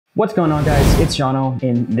What's going on, guys? It's Jono.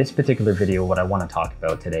 In this particular video, what I want to talk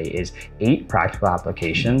about today is 8 practical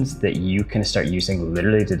applications that you can start using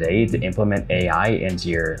literally today to implement AI into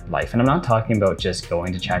your life. And I'm not talking about just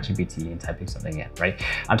going to ChatGPT and typing something in, right?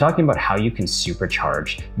 I'm talking about how you can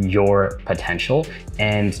supercharge your potential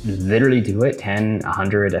and literally do it 10,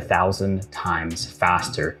 100, 1,000 times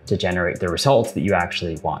faster to generate the results that you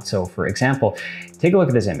actually want. So for example, take a look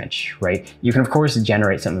at this image, right? You can of course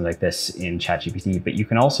generate something like this in ChatGPT, but you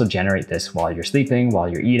can also generate this while you're sleeping, while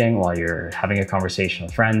you're eating, while you're having a conversation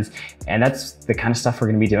with friends. And that's the kind of stuff we're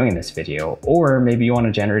going to be doing in this video. Or maybe you want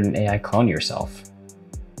to generate an AI clone yourself.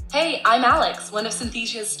 Hey, I'm Alex, one of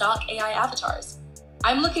Synthesia's stock AI avatars.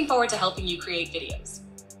 I'm looking forward to helping you create videos.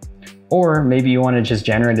 Or maybe you want to just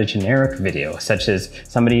generate a generic video, such as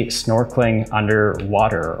somebody snorkeling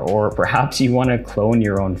underwater, or perhaps you want to clone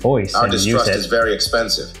your own voice Our and use distrust it is very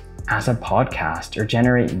expensive. as a podcast, or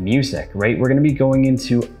generate music, right? We're going to be going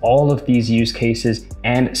into all of these use cases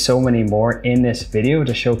and so many more in this video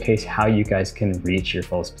to showcase how you guys can reach your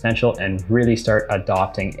fullest potential and really start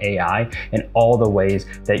adopting AI in all the ways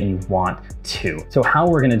that you want to. So how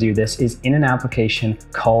we're going to do this is in an application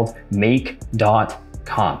called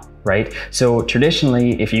make.com. Right? So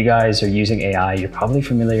traditionally, if you guys are using AI, you're probably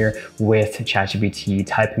familiar with ChatGPT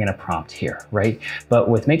typing in a prompt here, right? But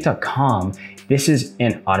with make.com, this is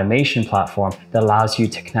an automation platform that allows you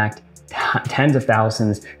to connect tens of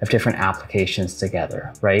thousands of different applications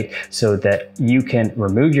together, right? So that you can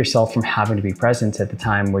remove yourself from having to be present at the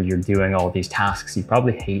time where you're doing all these tasks you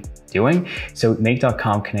probably hate doing. So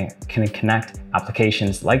make.com can connect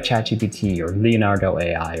applications like ChatGPT or Leonardo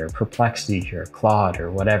AI or Perplexity or Claude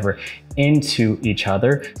or whatever into each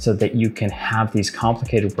other so that you can have these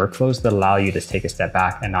complicated workflows that allow you to take a step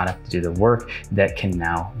back and not have to do the work that can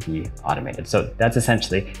now be automated. So that's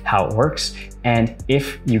essentially how it works. And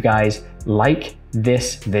if you guys like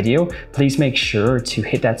this video, please make sure to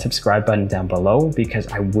hit that subscribe button down below because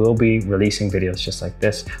I will be releasing videos just like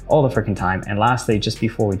this all the freaking time. And lastly, just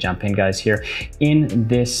before we jump in, guys, here in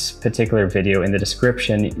this particular video, in the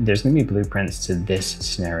description, there's gonna be blueprints to this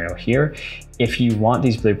scenario here. If you want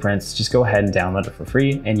these blueprints, just go ahead and download it for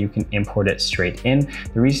free and you can import it straight in.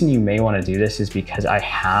 The reason you may want to do this is because I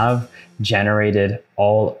have generated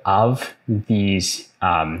all of these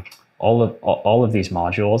all of these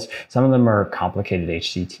modules. Some of them are complicated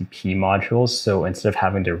HTTP modules. So instead of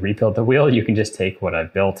having to rebuild the wheel, you can just take what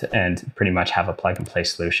I've built and pretty much have a plug and play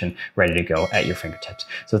solution ready to go at your fingertips.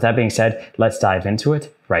 So with that being said, let's dive into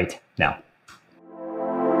it right now.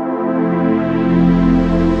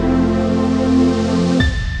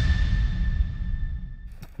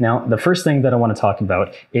 Now, the first thing that I want to talk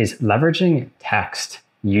about is leveraging text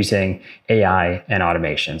using AI and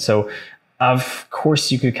automation. So of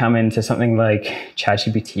course, you could come into something like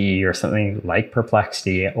ChatGPT or something like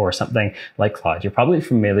Perplexity or something like Claude. You're probably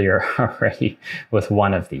familiar already with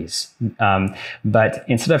one of these. But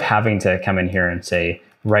instead of having to come in here and say,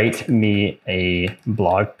 write me a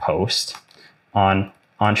blog post on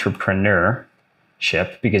entrepreneurship,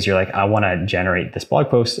 because you're like, I want to generate this blog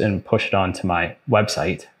post and push it onto my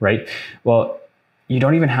website, right? Well, you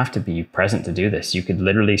don't even have to be present to do this. You could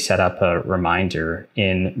literally set up a reminder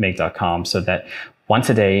in make.com so that once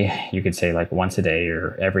a day, you could say like once a day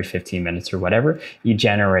or every 15 minutes or whatever, you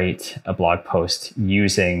generate a blog post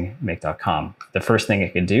using make.com. The first thing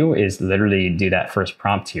it could do is literally do that first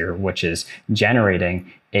prompt here, which is generating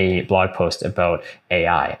a blog post about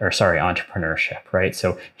entrepreneurship, right?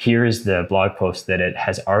 So here's the blog post that it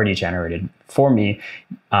has already generated for me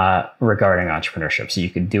regarding entrepreneurship. So you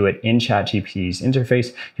could do it in ChatGPT's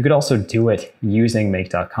interface. You could also do it using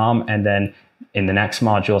make.com, and then in the next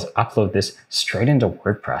modules, upload this straight into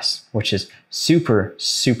WordPress, which is super,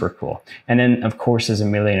 super cool. And then of course, there's a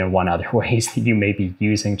million and one other ways that you may be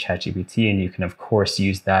using ChatGPT, and you can of course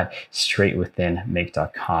use that straight within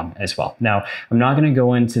make.com as well. Now, I'm not going to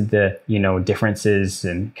go into the, differences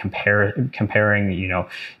and comparing,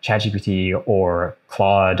 ChatGPT or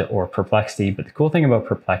Claude or Perplexity. But the cool thing about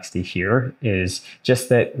Perplexity here is just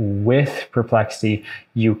that with Perplexity,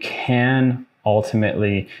 you can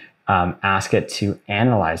ultimately ask it to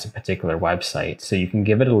analyze a particular website. So you can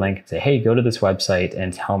give it a link and say, hey, go to this website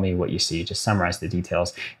and tell me what you see, just summarize the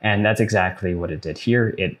details. And that's exactly what it did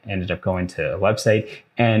here. It ended up going to a website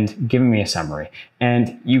and giving me a summary.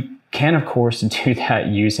 And you can, of course, do that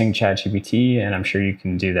using ChatGPT, and I'm sure you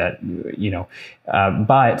can do that,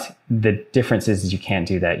 but the difference is you can't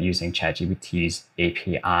do that using ChatGPT's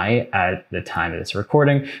API at the time of this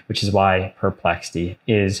recording, which is why Perplexity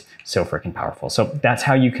is so freaking powerful. So that's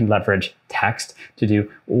how you can leverage text to do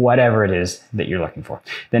whatever it is that you're looking for.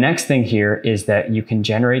 The next thing here is that you can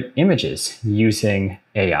generate images using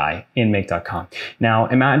AI in make.com. Now,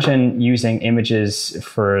 imagine using images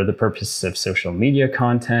for the purposes of social media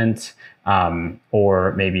content,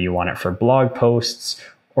 or maybe you want it for blog posts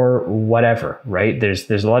or whatever, right? There's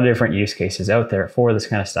a lot of different use cases out there for this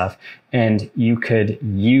kind of stuff, and you could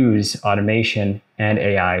use automation and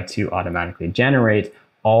AI to automatically generate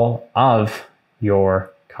all of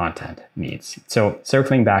your content needs. So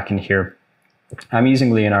circling back in here, I'm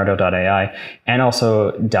using Leonardo.ai and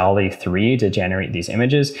also DALL-E 3 to generate these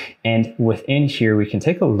images. And within here, we can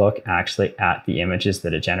take a look actually at the images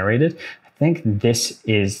that it generated. I think this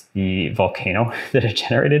is the volcano that it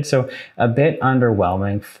generated. So a bit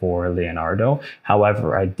underwhelming for Leonardo.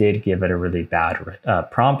 However, I did give it a really bad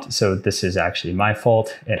prompt. So this is actually my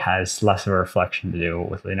fault. It has less of a reflection to do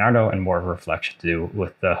with Leonardo and more of a reflection to do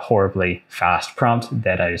with the horribly fast prompt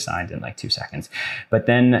that I assigned in like 2 seconds. But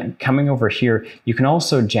then coming over here, you can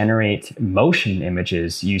also generate motion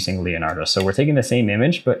images using Leonardo. So we're taking the same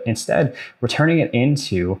image, but instead we're turning it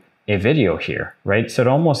into a video here, right? So it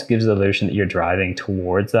almost gives the illusion that you're driving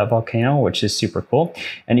towards that volcano, which is super cool.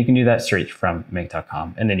 And you can do that straight from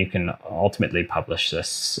make.com. And then you can ultimately publish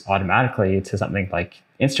this automatically to something like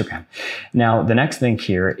Instagram. Now, the next thing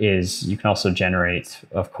here is you can also generate,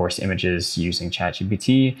 of course, images using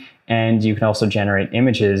ChatGPT, and you can also generate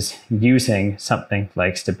images using something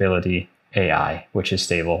like Stability AI, which is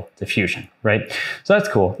Stable Diffusion, right? So that's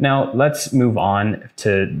cool. Now let's move on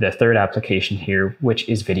to the third application here, which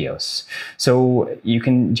is videos. So you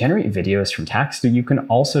can generate videos from text, but you can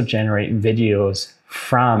also generate videos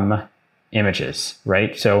from images,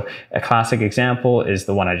 right? So a classic example is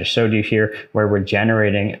the one I just showed you here, where we're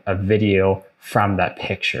generating a video from that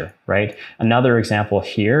picture, right? Another example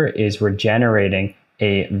here is we're generating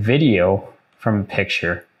a video from a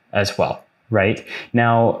picture as well, right?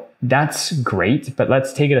 Now, that's great, but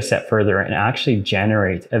let's take it a step further and actually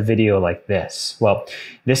generate a video like this. Well,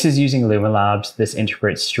 this is using Luma Labs. This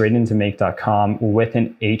integrates straight into make.com with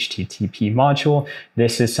an HTTP module.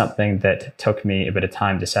 This is something that took me a bit of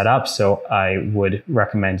time to set up, so I would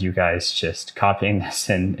recommend you guys just copying this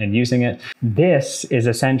and using it. This is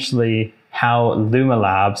essentially how Luma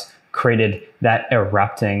Labs created that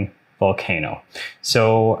erupting volcano.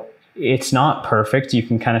 So it's not perfect. You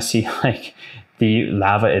can kind of see like the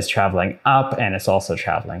lava is traveling up and it's also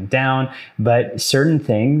traveling down, but certain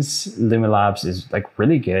things Luma Labs is like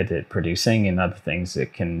really good at producing, and other things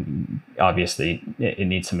it can obviously it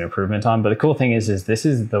needs some improvement on. But the cool thing is this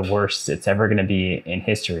is the worst it's ever going to be in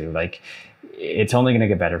history. Like, it's only going to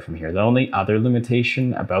get better from here. The only other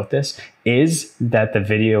limitation about this is that the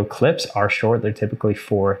video clips are short. They're typically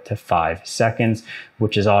 4 to 5 seconds,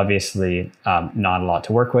 which is obviously not a lot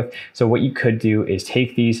to work with. So what you could do is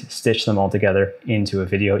take these, stitch them all together into a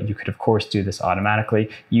video. You could, of course, do this automatically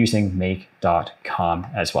using make.com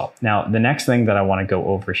as well. Now, the next thing that I want to go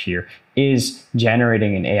over here is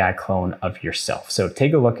generating an AI clone of yourself. So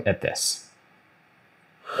take a look at this.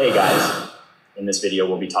 Hey guys. In this video,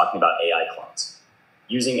 we'll be talking about AI clones.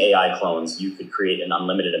 Using AI clones, you could create an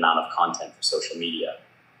unlimited amount of content for social media.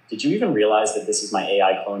 Did you even realize that this is my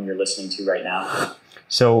AI clone you're listening to right now?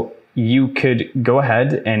 So you could go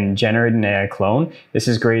ahead and generate an AI clone. This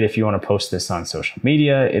is great if you want to post this on social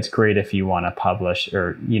media. It's great if you want to publish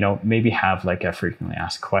or, maybe have like a frequently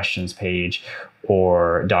asked questions page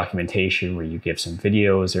or documentation where you give some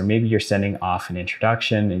videos, or maybe you're sending off an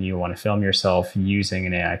introduction and you want to film yourself using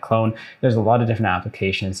an AI clone. There's a lot of different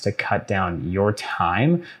applications to cut down your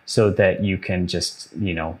time so that you can just,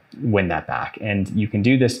 win that back. And you can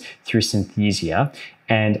do this through Synthesia.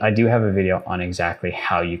 And I do have a video on exactly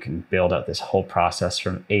how you can build out this whole process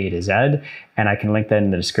from A to Z. And I can link that in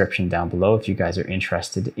the description down below if you guys are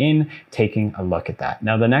interested in taking a look at that.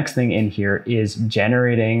 Now, the next thing in here is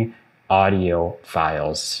generating audio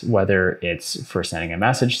files, whether it's for sending a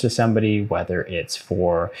message to somebody, whether it's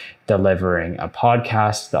for delivering a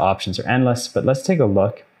podcast. The options are endless, but let's take a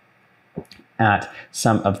look at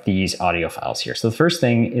some of these audio files here. So the first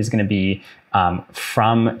thing is going to be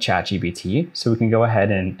from ChatGPT. So we can go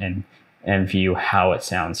ahead and view how it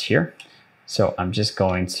sounds here. So I'm just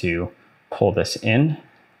going to pull this in.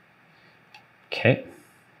 Okay.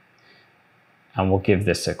 And we'll give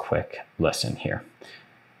this a quick listen here.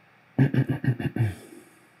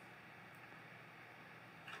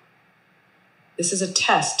 This is a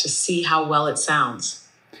test to see how well it sounds.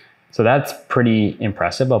 So that's pretty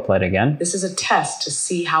impressive. I'll play it again. This is a test to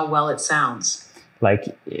see how well it sounds.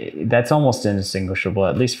 Like, that's almost indistinguishable,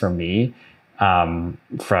 at least for me,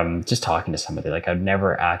 from just talking to somebody. Like, I'd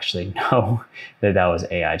never actually know that that was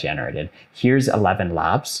AI generated. Here's 11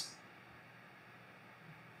 Labs.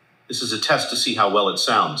 This is a test to see how well it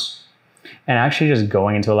sounds. And actually just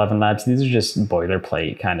going into 11 Labs, these are just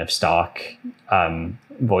boilerplate kind of stock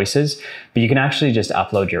voices, but you can actually just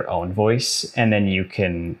upload your own voice and then you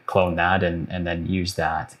can clone that and then use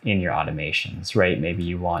that in your automations, right? Maybe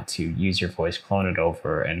you want to use your voice, clone it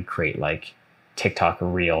over and create like TikTok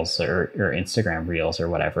Reels or Instagram Reels or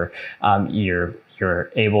whatever.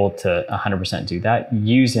 You're able to 100% do that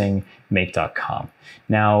using make.com.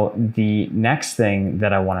 Now, the next thing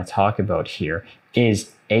that I want to talk about here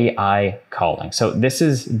is AI calling. So this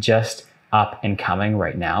is just up and coming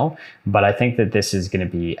right now, but I think that this is going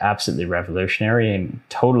to be absolutely revolutionary and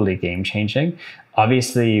totally game changing.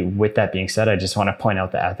 Obviously, with that being said, I just want to point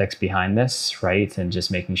out the ethics behind this, right? And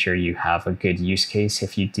just making sure you have a good use case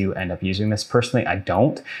if you do end up using this. Personally, I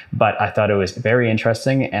don't, but I thought it was very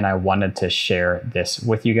interesting and I wanted to share this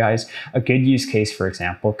with you guys. A good use case, for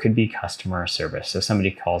example, could be customer service. So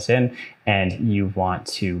somebody calls in and you want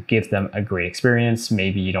to give them a great experience.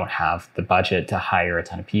 Maybe you don't have the budget to hire a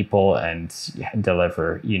ton of people and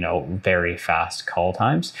deliver, very fast call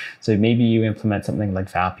times. So maybe you implement something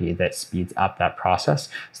like Vappy that speeds up that process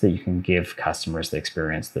so that you can give customers the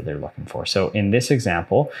experience that they're looking for. So in this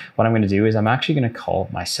example, what I'm going to do is I'm actually going to call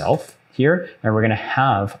myself here and we're going to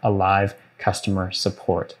have a live customer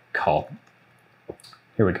support call.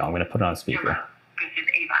 Here we go. I'm going to put it on speaker. This is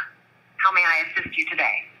Ava. How may I assist you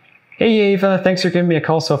today? Hey Ava, thanks for giving me a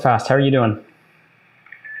call so fast. How are you doing?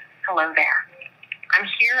 Hello there. I'm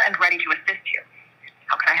here and ready to assist you.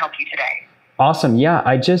 How can I help you today? Awesome. Yeah,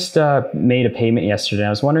 I just made a payment yesterday. I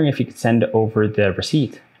was wondering if you could send over the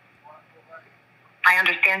receipt. I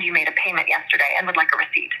understand you made a payment yesterday and would like a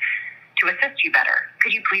receipt. To assist you better,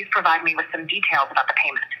 could you please provide me with some details about the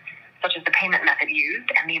payment, such as the payment method used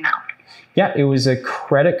and the amount? Yeah, it was a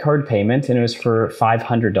credit card payment and it was for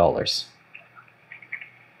 $500.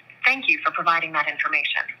 Thank you for providing that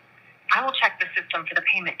information. I will check the system for the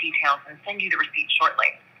payment details and send you the receipt shortly.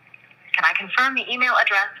 Can I confirm the email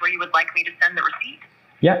address where you would like me to send the receipt?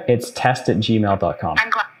 Yeah, it's test@gmail.com. I'm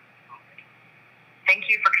glad. Thank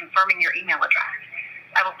you for confirming your email address.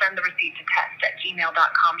 I will send the receipt to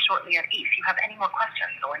test@gmail.com shortly, and if you have any more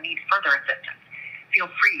questions or need further assistance, feel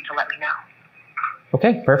free to let me know.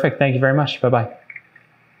 Okay, perfect. Thank you very much. Bye-bye.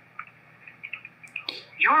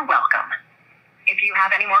 You're welcome. If you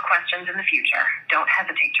have any more questions in the future, don't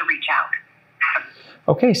hesitate to reach out.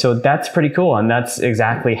 Okay, so that's pretty cool. And that's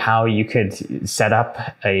exactly how you could set up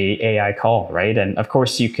a AI call, right? And of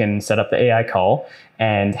course you can set up the AI call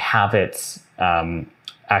and have it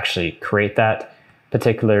actually create that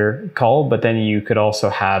particular call, but then you could also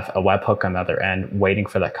have a webhook on the other end waiting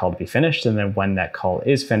for that call to be finished. And then when that call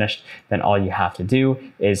is finished, then all you have to do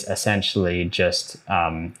is essentially just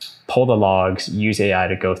pull the logs, use AI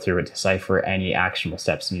to go through and decipher any actionable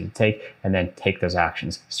steps you need to take, and then take those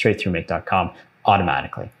actions straight through make.com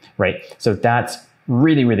automatically, right? So that's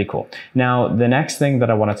really, really cool. Now, the next thing that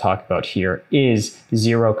I want to talk about here is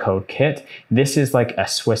Zero Code Kit. This is like a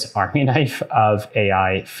Swiss Army knife of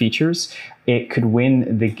AI features. It could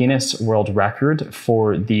win the Guinness World Record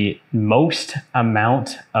for the most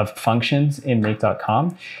amount of functions in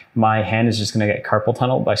make.com. My hand is just going to get carpal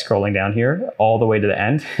tunnel by scrolling down here all the way to the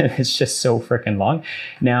end. It's just so freaking long.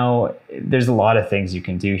 Now, there's a lot of things you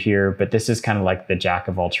can do here, but this is kind of like the jack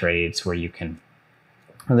of all trades where you can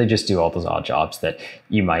really just do all those odd jobs that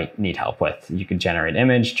you might need help with. You could generate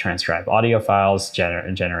image, transcribe audio files,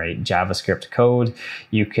 generate JavaScript code.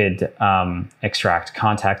 You could extract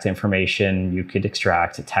contact information. You could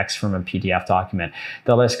extract text from a PDF document.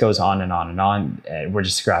 The list goes on and on and on. We're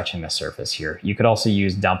just scratching the surface here. You could also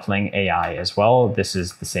use Dumpling AI as well. This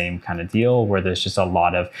is the same kind of deal where there's just a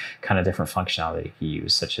lot of kind of different functionality you can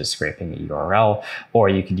use, such as scraping a URL, or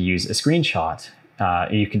you could use a screenshot.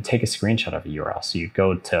 You can take a screenshot of a URL. So you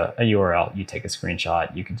go to a URL, you take a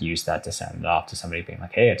screenshot, you could use that to send it off to somebody being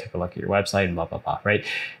like, hey, I took a look at your website and blah, blah, blah, right?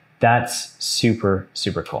 That's super,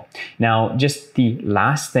 super cool. Now, just the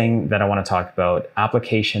last thing that I want to talk about,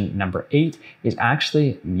 application number 8, is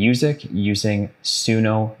actually music using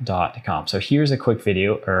suno.com. So here's a quick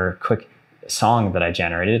video or quick song that I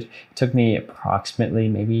generated. It took me approximately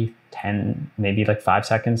maybe 5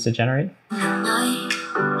 seconds to generate.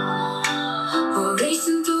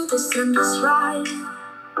 Endless ride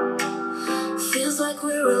feels like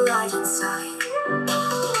we're alive inside.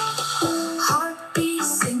 Heartbeat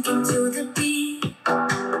sinking to the beat,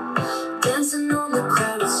 dancing on the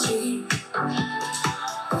crowded street.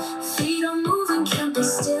 Feet are moving, can't be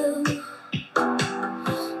still,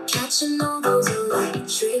 catching all those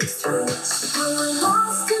electric thrills. We're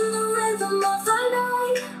lost in the rhythm of the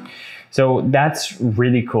night. So that's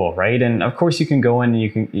really cool, right? And of course you can go in and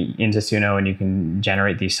you can into Jono and you can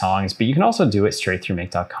generate these songs, but you can also do it straight through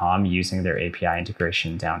make.com using their API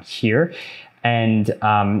integration down here. And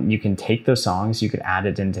you can take those songs, you could add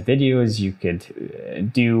it into videos, you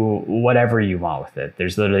could do whatever you want with it.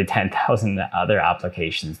 There's literally 10,000 other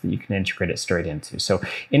applications that you can integrate it straight into. So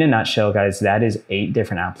in a nutshell, guys, that is 8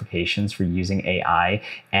 different applications for using AI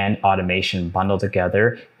and automation bundled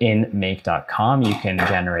together in make.com. You can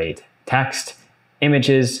generate text,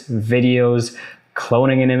 images, videos,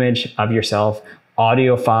 cloning an image of yourself,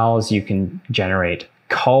 audio files. You can generate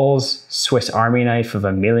calls, Swiss Army knife of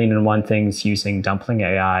 1,000,001 things using Dumpling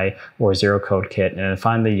AI or Zero Code Kit. And then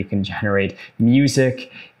finally, you can generate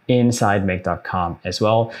music inside make.com as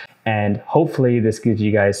well. And hopefully this gives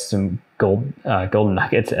you guys some golden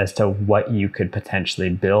nuggets as to what you could potentially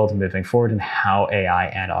build moving forward and how AI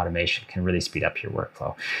and automation can really speed up your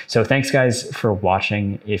workflow. So thanks guys for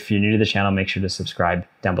watching. If you're new to the channel, make sure to subscribe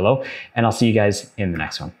down below, and I'll see you guys in the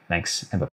next one. Thanks and bye.